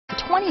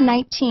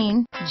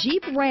2019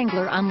 Jeep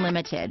Wrangler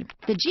Unlimited.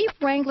 The Jeep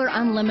Wrangler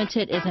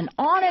Unlimited is an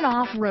on and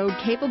off-road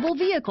capable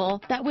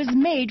vehicle that was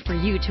made for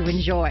you to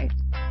enjoy.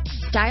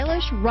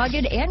 Stylish,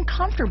 rugged, and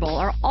comfortable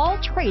are all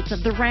traits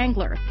of the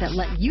Wrangler that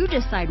let you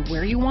decide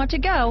where you want to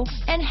go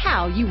and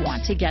how you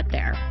want to get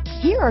there.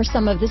 Here are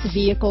some of this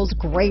vehicle's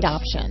great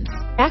options: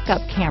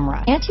 backup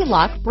camera,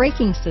 anti-lock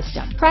braking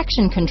system,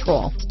 traction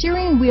control,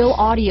 steering wheel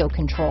audio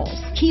controls,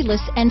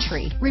 keyless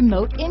entry,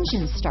 remote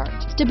engine start,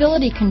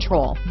 stability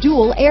control,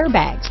 dual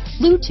airbags,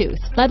 Bluetooth,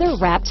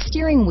 leather-wrapped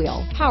steering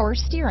wheel, power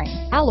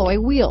steering, alloy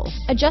wheels,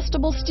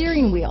 adjustable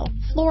steering wheel,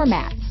 floor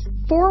mats,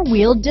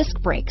 four-wheel disc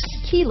brakes,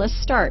 keyless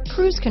start,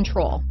 cruise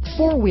control,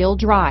 four-wheel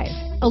drive,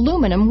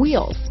 aluminum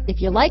wheels.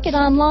 If you like it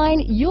online,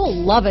 you'll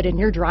love it in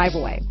your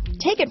driveway.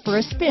 Take it for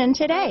a spin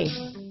today.